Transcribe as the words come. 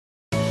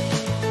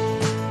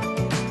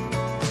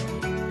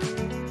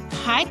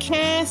Hi,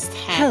 Kirst.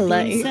 Hello.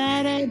 Happy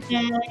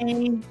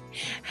Saturday.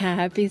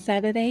 Happy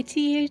Saturday to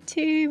you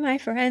too, my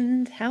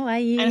friend. How are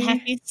you? And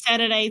happy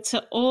Saturday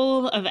to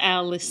all of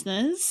our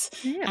listeners.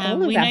 Yeah,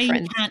 all of we our know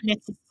friends. you can't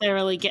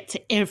necessarily get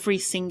to every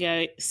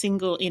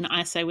single in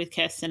ISO with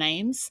Kirst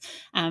Ames,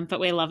 but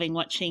we're loving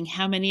watching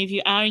how many of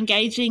you are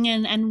engaging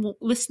and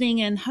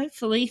listening and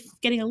hopefully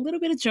getting a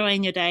little bit of joy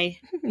in your day.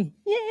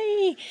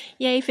 Yay!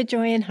 Yay for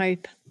joy and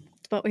hope.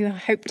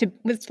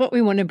 It's what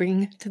we want to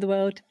bring to the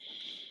world.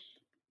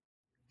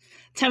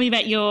 Tell me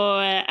about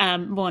your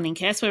morning,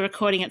 Kirst. We're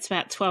recording. It's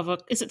about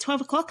 12. Is it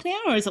 12 o'clock now,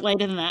 or is it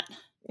later than that?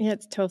 Yeah,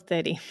 it's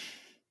 12:30.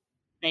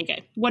 There you go.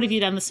 What have you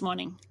done this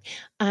morning?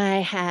 I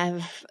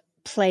have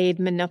played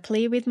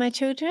Monopoly with my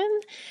children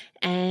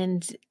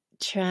and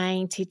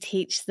trying to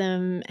teach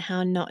them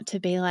how not to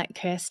be like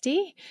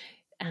Kirsty.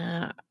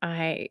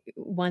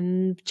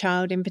 One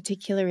child in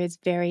particular is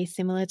very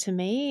similar to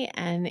me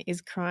and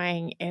is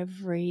crying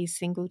every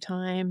single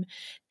time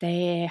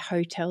their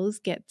hotels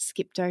get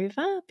skipped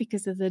over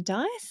because of the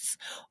dice,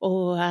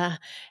 or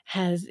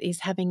is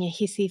having a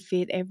hissy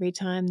fit every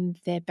time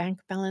their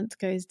bank balance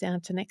goes down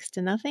to next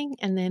to nothing,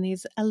 and then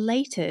is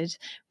elated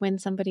when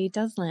somebody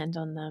does land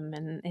on them.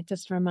 And it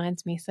just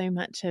reminds me so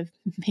much of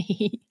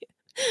me.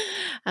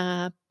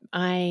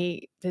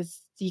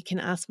 You can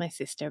ask my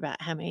sister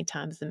about how many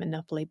times the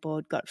Monopoly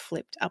board got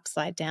flipped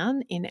upside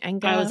down in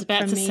anger. I was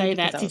about to say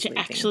that. Did you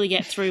actually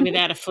get through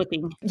without a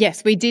flipping?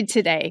 Yes, we did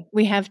today.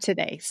 We have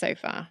today so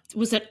far.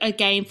 Was it a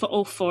game for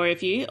all four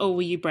of you, or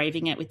were you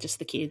braving it with just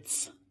the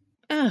kids?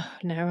 Oh,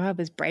 no, I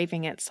was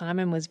braving it.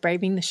 Simon was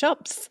braving the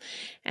shops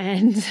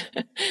and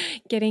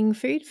getting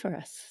food for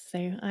us.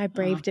 So I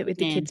braved it with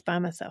the kids by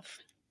myself.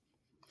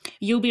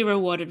 You'll be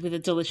rewarded with a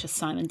delicious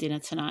Simon dinner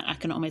tonight. I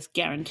can almost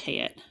guarantee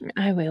it.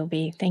 I will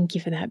be. Thank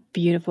you for that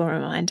beautiful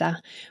reminder.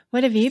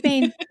 What have you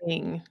been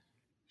doing?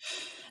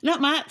 Not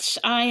much.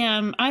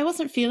 I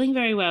wasn't feeling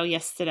very well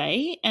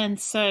yesterday, and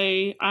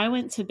so I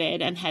went to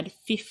bed and had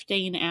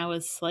 15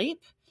 hours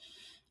sleep.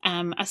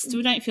 I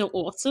still don't feel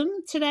awesome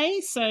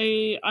today, so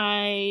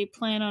I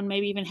plan on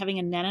maybe even having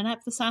a nana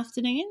nap this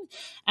afternoon.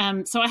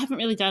 So I haven't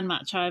really done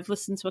much. I've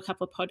listened to a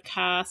couple of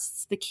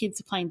podcasts. The kids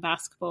are playing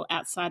basketball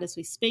outside as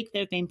we speak.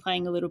 They've been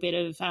playing a little bit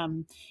of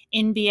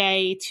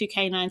NBA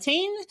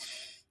 2K19.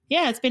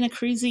 Yeah, it's been a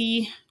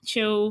cruisy,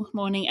 chill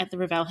morning at the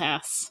Ravel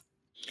house.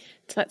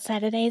 That's what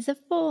Saturdays are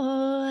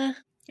for.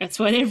 That's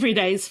what every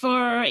day's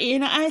for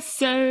in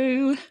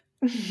ISO.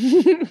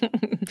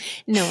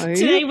 No.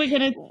 Today we're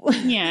going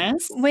to,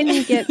 yes. When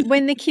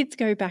the kids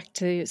go back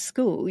to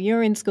school,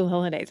 you're in school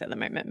holidays at the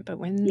moment, but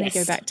when they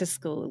go back to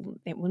school,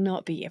 it will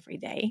not be every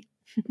day.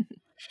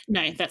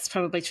 No, that's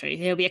probably true.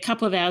 There'll be a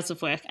couple of hours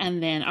of work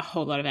and then a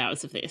whole lot of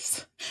hours of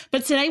this.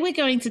 But today we're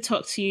going to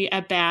talk to you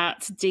about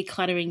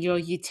decluttering your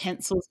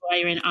utensils while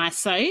you're in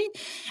ISO,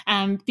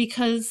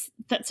 because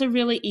that's a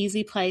really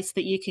easy place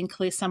that you can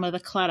clear some of the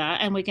clutter,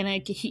 and we're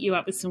going to hit you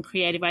up with some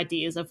creative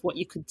ideas of what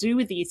you could do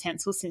with the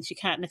utensils since you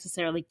can't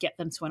necessarily get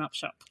them to an op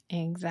shop.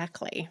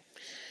 Exactly.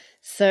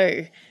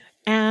 So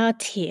our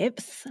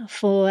tips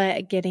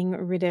for getting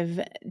rid of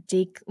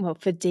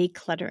for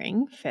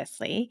decluttering,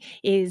 firstly,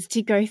 is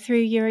to go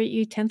through your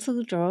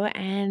utensil drawer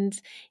and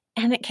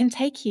it can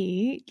take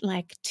you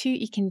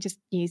you can just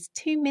use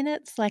 2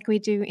 minutes like we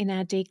do in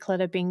our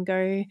declutter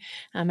bingo,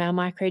 our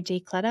micro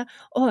declutter,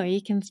 or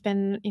you can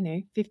spend,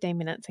 15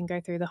 minutes and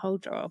go through the whole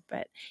drawer,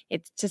 but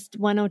it's just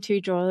 1 or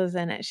 2 drawers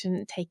and it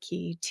shouldn't take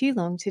you too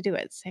long to do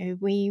it. So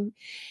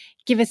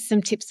give us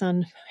some tips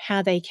on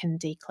how they can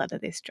declutter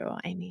this drawer,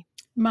 Amy.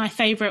 My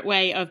favourite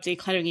way of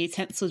decluttering a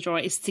utensil drawer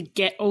is to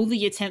get all the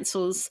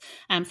utensils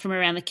from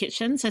around the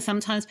kitchen. So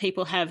sometimes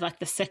people have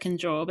the second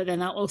drawer, but then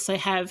they'll also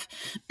have,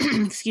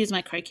 excuse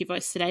my croaky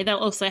voice today, they'll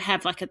also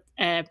have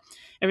a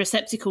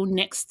receptacle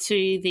next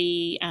to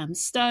the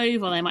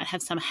stove, or they might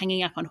have some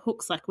hanging up on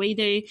hooks like we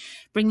do.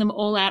 Bring them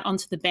all out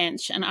onto the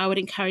bench, and I would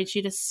encourage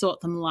you to sort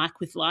them like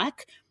with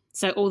like.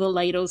 So all the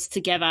ladles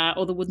together,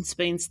 all the wooden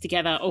spoons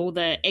together, all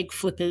the egg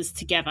flippers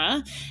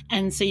together.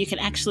 And so you can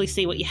actually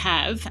see what you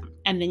have,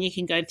 and then you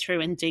can go through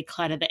and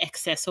declutter the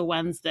excess, or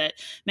ones that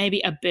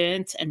maybe are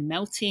burnt and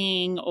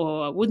melting,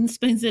 or wooden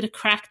spoons that are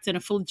cracked and are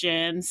full of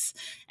germs,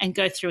 and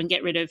go through and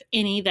get rid of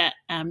any that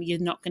you're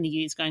not going to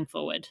use going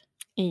forward.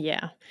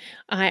 Yeah.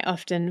 I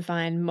often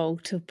find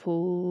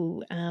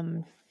multiple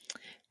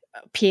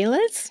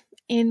peelers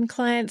in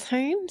clients'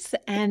 homes,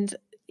 and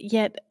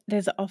yet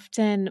there's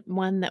often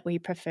one that we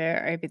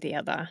prefer over the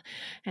other,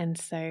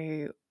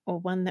 or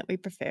one that we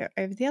prefer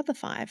over the other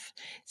 5.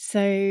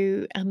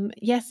 So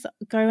yes,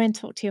 go and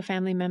talk to your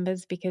family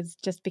members, because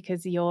just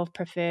because your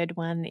preferred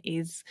one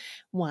is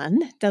one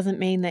doesn't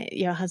mean that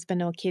your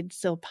husband or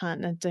kids or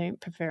partner don't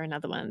prefer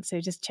another one.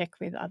 So just check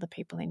with other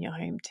people in your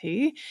home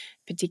too,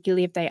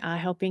 particularly if they are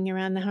helping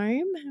around the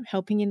home,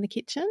 helping in the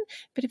kitchen.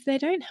 But if they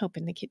don't help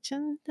in the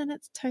kitchen, then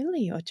it's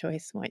totally your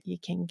choice what you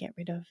can get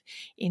rid of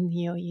in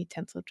your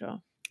utensil drawer.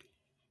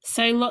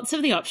 So lots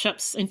of the op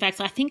shops, in fact,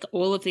 I think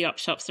all of the op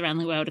shops around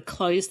the world are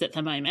closed at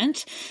the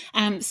moment.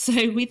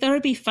 So we thought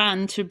it'd be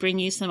fun to bring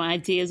you some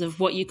ideas of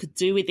what you could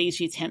do with these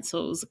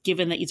utensils,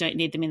 given that you don't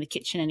need them in the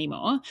kitchen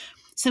anymore.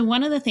 So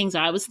one of the things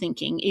I was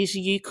thinking is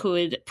you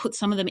could put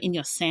some of them in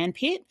your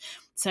sandpit.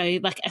 So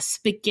like a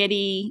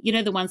spaghetti, you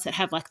know, the ones that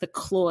have like the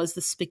claws,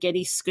 the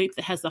spaghetti scoop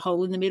that has the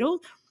hole in the middle.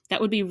 That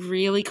would be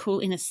really cool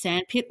in a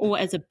sandpit or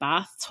as a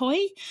bath toy.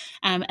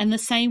 And the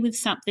same with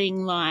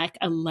something like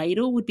a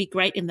ladle would be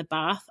great in the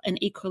bath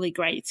and equally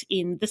great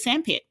in the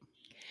sandpit.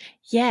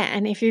 Yeah,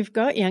 and if you've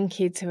got young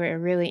kids who are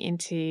really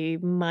into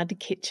mud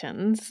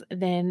kitchens,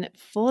 then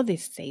for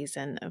this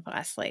season of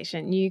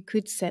isolation, you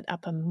could set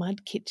up a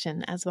mud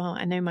kitchen as well.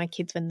 I know my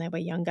kids, when they were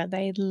younger,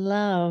 they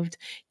loved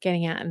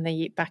getting out in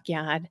the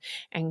backyard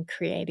and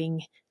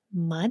creating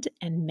mud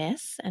and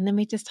mess, and then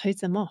we just hose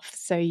them off.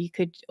 So you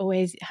could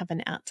always have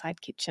an outside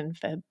kitchen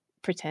for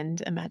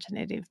pretend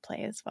imaginative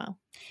play as well.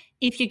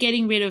 If you're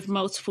getting rid of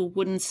multiple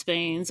wooden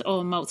spoons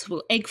or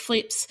multiple egg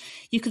flips,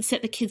 you could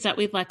set the kids up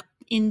with like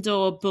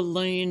indoor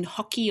balloon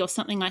hockey or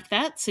something like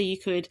that. So you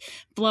could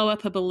blow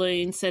up a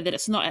balloon so that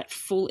it's not at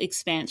full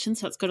expansion,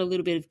 so it's got a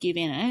little bit of give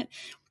in it.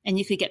 And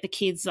you could get the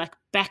kids like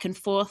back and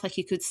forth. Like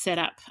you could set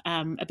up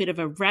a bit of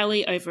a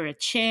rally over a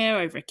chair,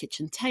 over a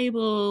kitchen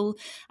table.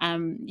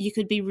 You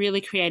could be really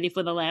creative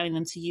with allowing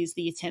them to use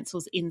the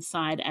utensils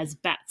inside as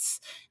bats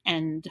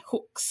and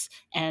hooks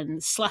and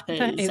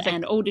slappers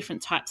and all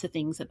different types of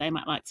things that they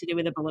might like to do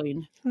with a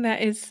balloon.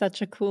 That is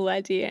such a cool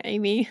idea,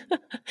 Amy.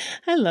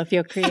 I love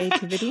your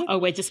creativity. Oh,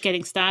 we're just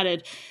getting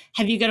started.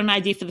 Have you got an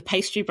idea for the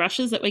pastry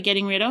brushes that we're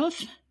getting rid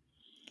of?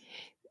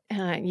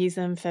 Use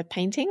them for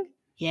painting?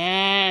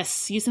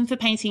 Yes, use them for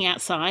painting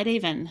outside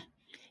even.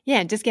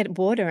 Yeah, just get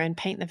water and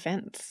paint the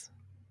fence.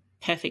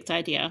 Perfect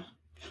idea.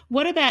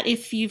 What about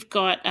if you've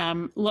got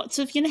lots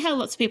of, you know how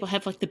lots of people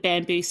have like the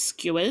bamboo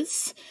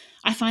skewers?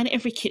 I find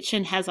every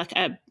kitchen has like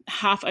a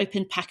half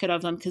open packet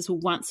of them because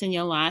once in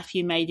your life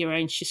you made your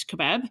own shish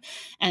kebab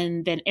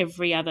and then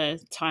every other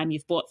time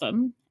you've bought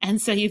them.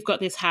 And so you've got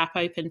this half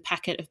open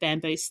packet of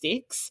bamboo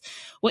sticks.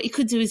 What you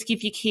could do is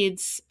give your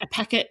kids a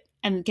packet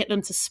and get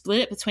them to split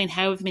it between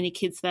however many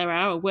kids there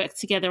are or work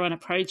together on a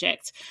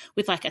project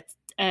with like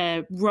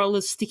a roll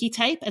of sticky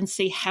tape and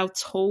see how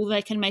tall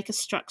they can make a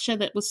structure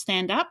that will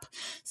stand up.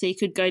 So you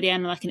could go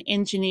down like an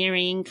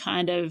engineering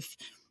kind of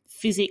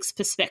physics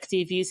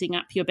perspective using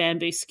up your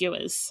bamboo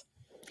skewers.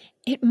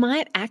 It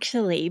might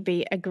actually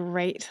be a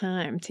great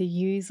time to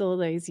use all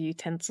those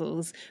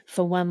utensils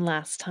for one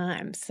last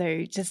time.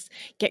 So just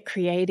get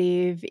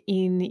creative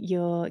in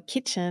your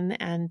kitchen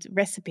and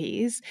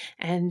recipes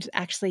and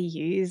actually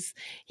use,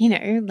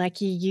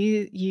 like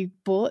you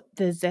bought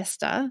the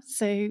zester.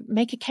 So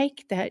make a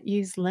cake that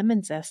use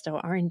lemon zest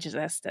or orange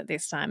zest at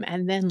this time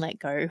and then let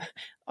go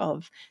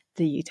of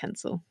the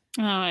utensil.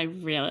 Oh, I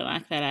really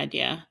like that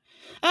idea.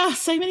 Oh,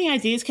 so many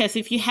ideas, Kirst.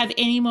 If you have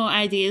any more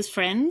ideas,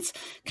 friends,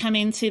 come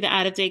into the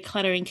Art of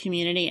Decluttering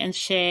community and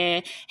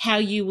share how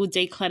you will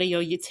declutter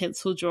your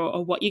utensil drawer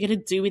or what you're going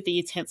to do with the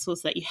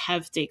utensils that you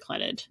have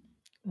decluttered.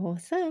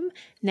 Awesome.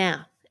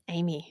 Now,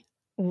 Amy,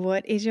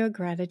 what is your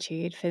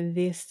gratitude for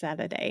this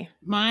Saturday?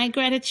 My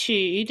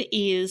gratitude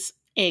is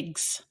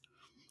eggs.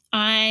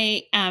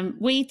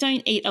 We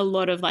don't eat a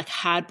lot of like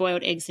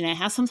hard-boiled eggs in our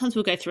house. Sometimes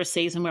we'll go through a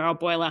season where I'll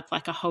boil up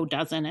like a whole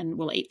dozen and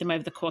we'll eat them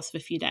over the course of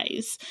a few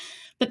days.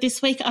 But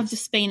this week I've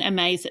just been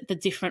amazed at the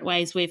different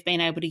ways we've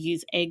been able to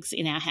use eggs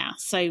in our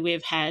house. So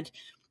we've had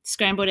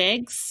scrambled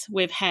eggs,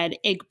 we've had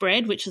egg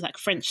bread, which is like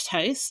French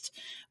toast,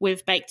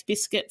 we've baked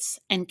biscuits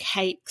and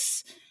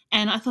cakes.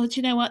 And I thought,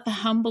 you know what, the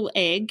humble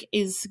egg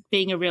is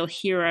being a real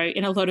hero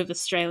in a lot of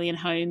Australian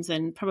homes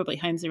and probably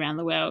homes around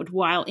the world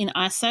while in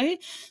ISO.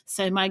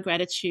 So my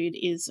gratitude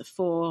is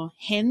for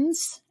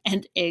hens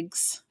and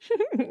eggs.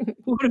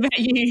 What about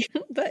you?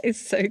 That is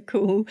so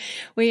cool.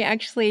 We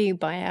actually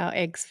buy our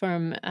eggs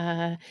from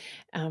a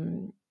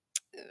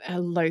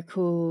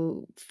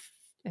local,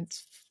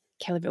 it's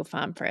Kellyville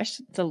Farm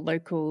Fresh. It's a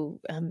local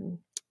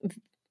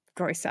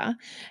grocer,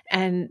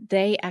 and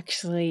their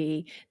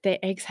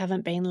eggs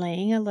haven't been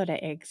laying a lot of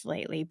eggs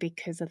lately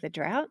because of the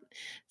drought.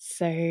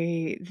 So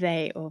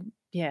they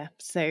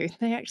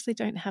actually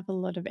don't have a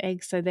lot of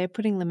eggs. So they're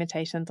putting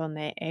limitations on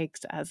their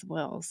eggs as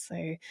well.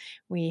 So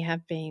we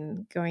have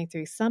been going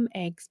through some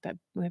eggs, but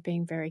we're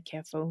being very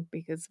careful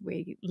because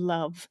we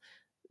love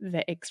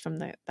the eggs from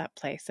that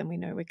place and we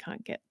know we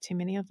can't get too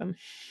many of them.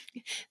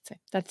 So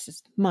that's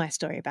just my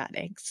story about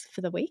eggs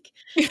for the week.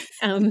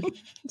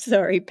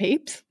 Sorry,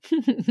 peeps.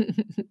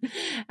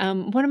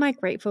 What am I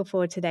grateful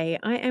for today?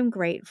 I am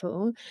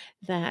grateful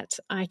that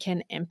I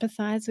can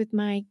empathize with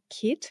my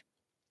kid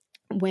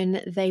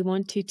when they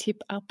want to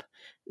tip up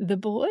the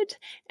board,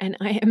 and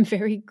I am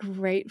very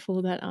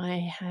grateful that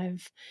I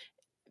have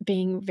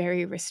been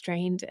very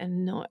restrained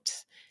and not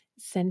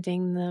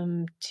sending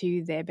them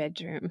to their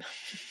bedroom.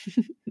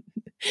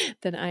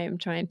 That I am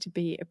trying to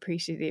be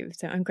appreciative.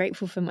 So I'm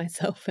grateful for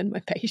myself and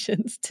my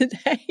patience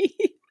today.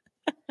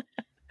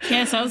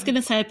 Yes, I was going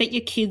to say, I bet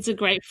your kids are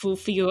grateful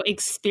for your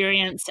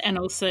experience and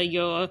also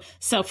your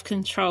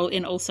self-control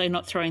in also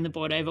not throwing the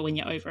board over when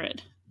you're over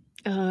it.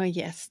 Oh,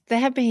 yes. There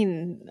have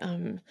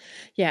been,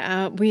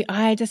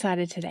 I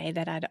decided today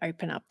that I'd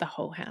open up the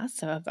whole house.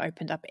 So I've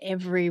opened up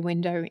every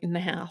window in the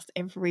house,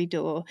 every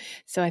door.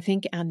 So I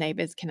think our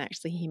neighbours can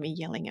actually hear me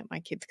yelling at my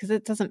kids, because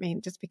it doesn't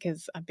mean, just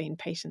because I've been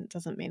patient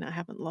doesn't mean I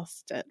haven't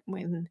lost it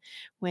when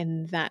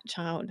that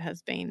child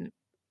has been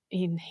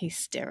in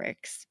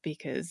hysterics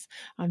because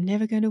I'm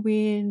never going to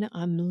win,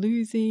 I'm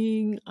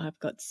losing, I've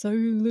got so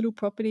little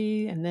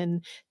property. And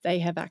then they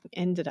have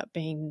ended up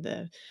being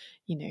the,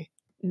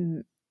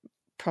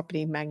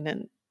 property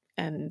magnet.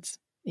 And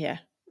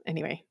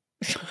anyway,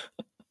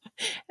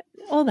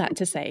 all that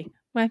to say,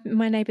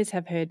 my neighbours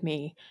have heard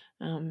me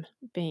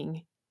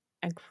being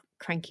a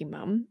cranky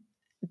mum,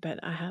 but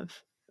I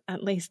have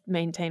at least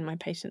maintained my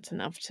patience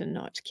enough to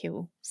not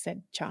kill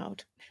said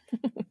child.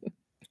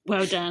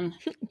 Well done.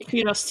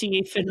 Kudos to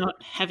you for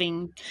not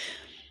having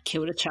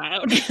killed a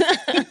child.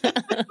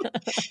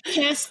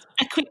 Just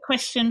a quick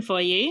question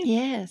for you.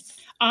 Yes.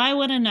 I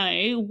want to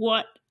know,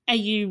 what are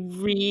you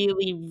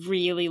really,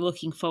 really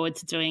looking forward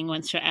to doing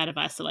once you're out of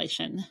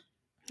isolation?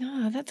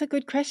 Oh, that's a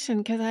good question,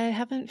 because I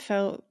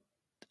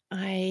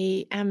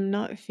am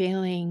not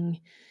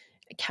feeling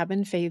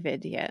cabin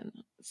fevered yet.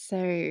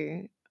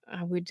 So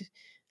I would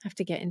have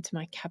to get into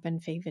my cabin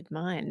fevered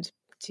mind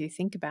to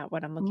think about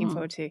what I'm looking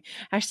forward to.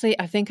 Actually,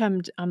 I think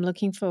I'm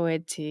looking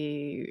forward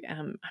to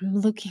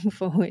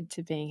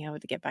being able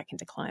to get back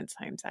into clients'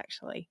 homes.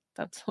 Actually,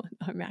 that's what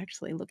I'm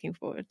actually looking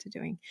forward to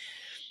doing.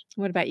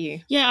 What about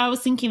you? Yeah, I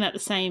was thinking that the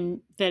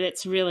same, that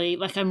it's really,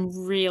 like,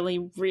 I'm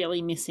really,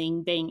 really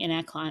missing being in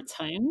our clients'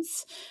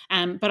 homes.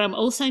 But I'm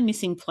also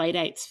missing play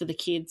dates for the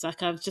kids.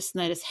 Like, I've just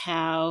noticed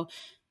how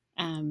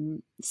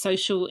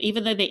social,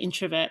 even though they're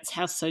introverts,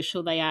 how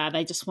social they are.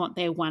 They just want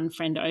their one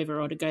friend over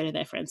or to go to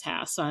their friend's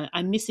house. So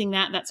I'm missing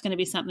that. That's going to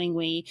be something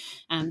we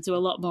do a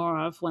lot more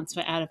of once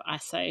we're out of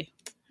ISO.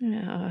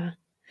 Oh,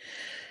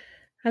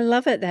 I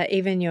love it that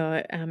even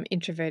your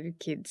introverted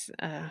kids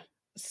are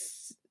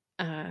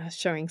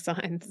showing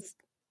signs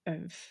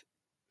of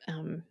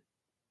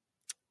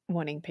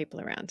wanting people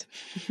around.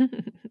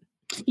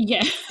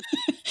 Yeah.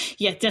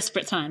 Yeah,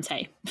 desperate times,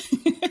 hey.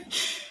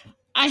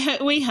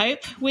 We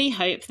hope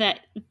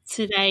that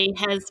today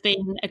has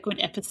been a good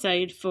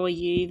episode for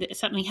you, that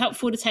something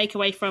helpful to take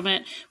away from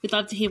it. We'd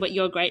love to hear what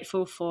you're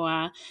grateful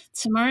for.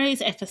 Tomorrow's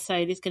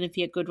episode is going to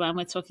be a good one.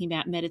 We're talking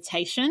about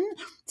meditation,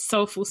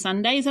 Soulful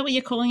Sunday. Is that what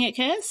you're calling it,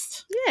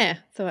 Kirst? Yeah.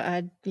 So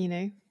I'd,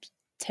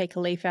 take a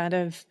leaf out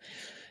of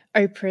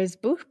Oprah's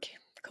book.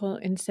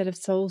 Instead of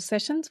Soul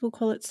Sessions, we'll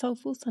call it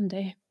Soulful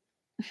Sunday.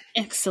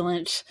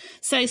 Excellent.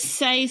 So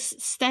stay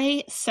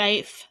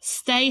safe,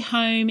 stay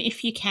home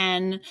if you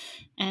can,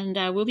 and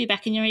we'll be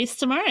back in your ears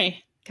tomorrow.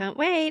 Can't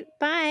wait.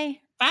 Bye.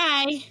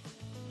 Bye.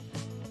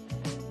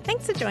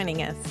 Thanks for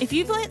joining us. If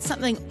you've learnt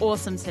something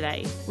awesome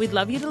today, we'd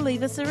love you to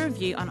leave us a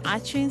review on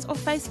iTunes or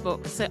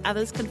Facebook so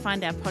others can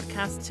find our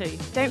podcast too.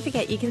 Don't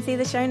forget, you can see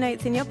the show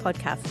notes in your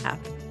podcast app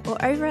or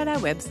over at our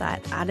website,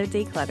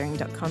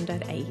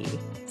 artofdecluttering.com.au.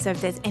 So if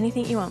there's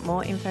anything you want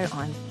more info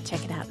on,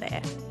 check it out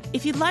there.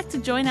 If you'd like to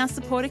join our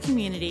supporter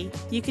community,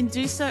 you can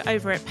do so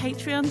over at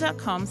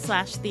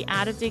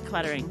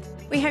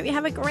patreon.com/theartofdecluttering. We hope you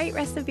have a great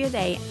rest of your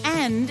day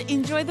and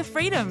enjoy the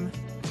freedom.